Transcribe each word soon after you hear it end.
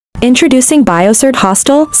Introducing BIOSCIRD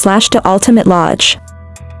Hostel / the Altimate Lodge.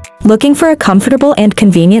 Looking for a comfortable and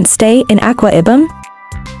convenient stay in Akwa Ibom?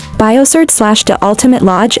 BIOSCIRD / the Altimate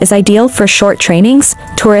Lodge is ideal for short trainings,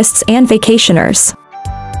 tourists and vacationers.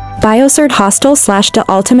 BIOSCIRD Hostel / the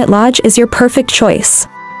Altimate Lodge is your perfect choice.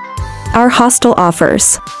 Our hostel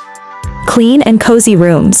offers clean and cozy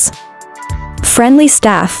rooms, friendly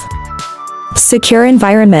staff, secure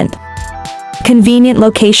environment, convenient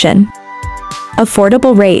location,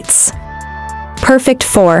 affordable rates, perfect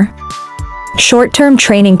for short-term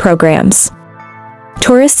training programs,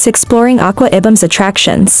 tourists exploring Akwa Ibom's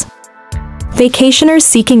attractions, vacationers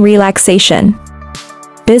seeking relaxation,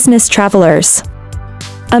 business travelers,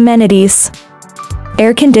 amenities,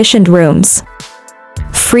 air-conditioned rooms,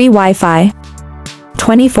 free Wi-Fi,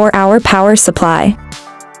 24-hour power supply,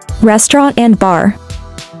 restaurant and bar,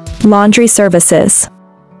 laundry services,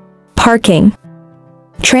 parking,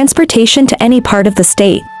 transportation to any part of the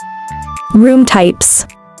state, room types,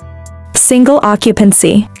 single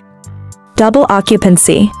occupancy, double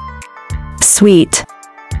occupancy, suite,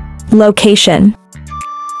 location,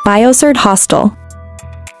 BIOSCIRD Hostel.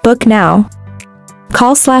 Book now.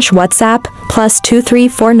 Call / WhatsApp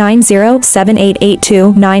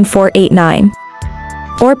 +2349078829489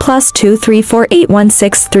 or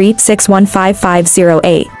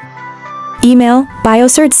 +2348163615508. Email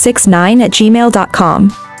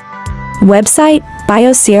bioscird69@gmail.com. Website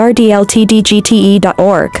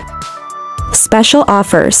bioscrdltdgte.org. Special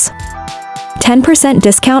offers: 10%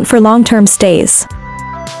 discount for long-term stays,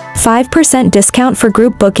 5% discount for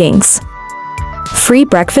group bookings, free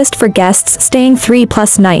breakfast for guests staying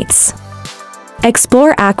 3+ nights.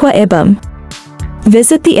 Explore Akwa Ibom.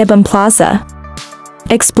 Visit the Ibom Plaza.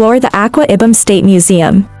 Explore the Akwa Ibom State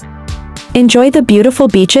Museum. Enjoy the beautiful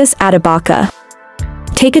beaches at Ibaka.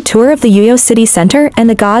 Take a tour of the Uyo City Center and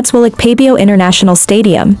the Godswill Akpabio International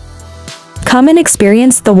Stadium. Come and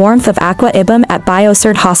experience the warmth of Akwa Ibom at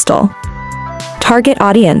BIOSCIRD Hostel. Target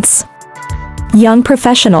audience: young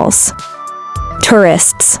professionals,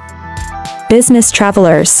 tourists, business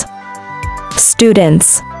travelers,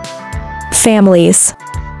 students, families.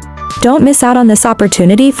 Don't miss out on this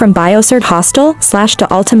opportunity from BIOSCIRD Hostel / the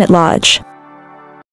Altimate Lodge.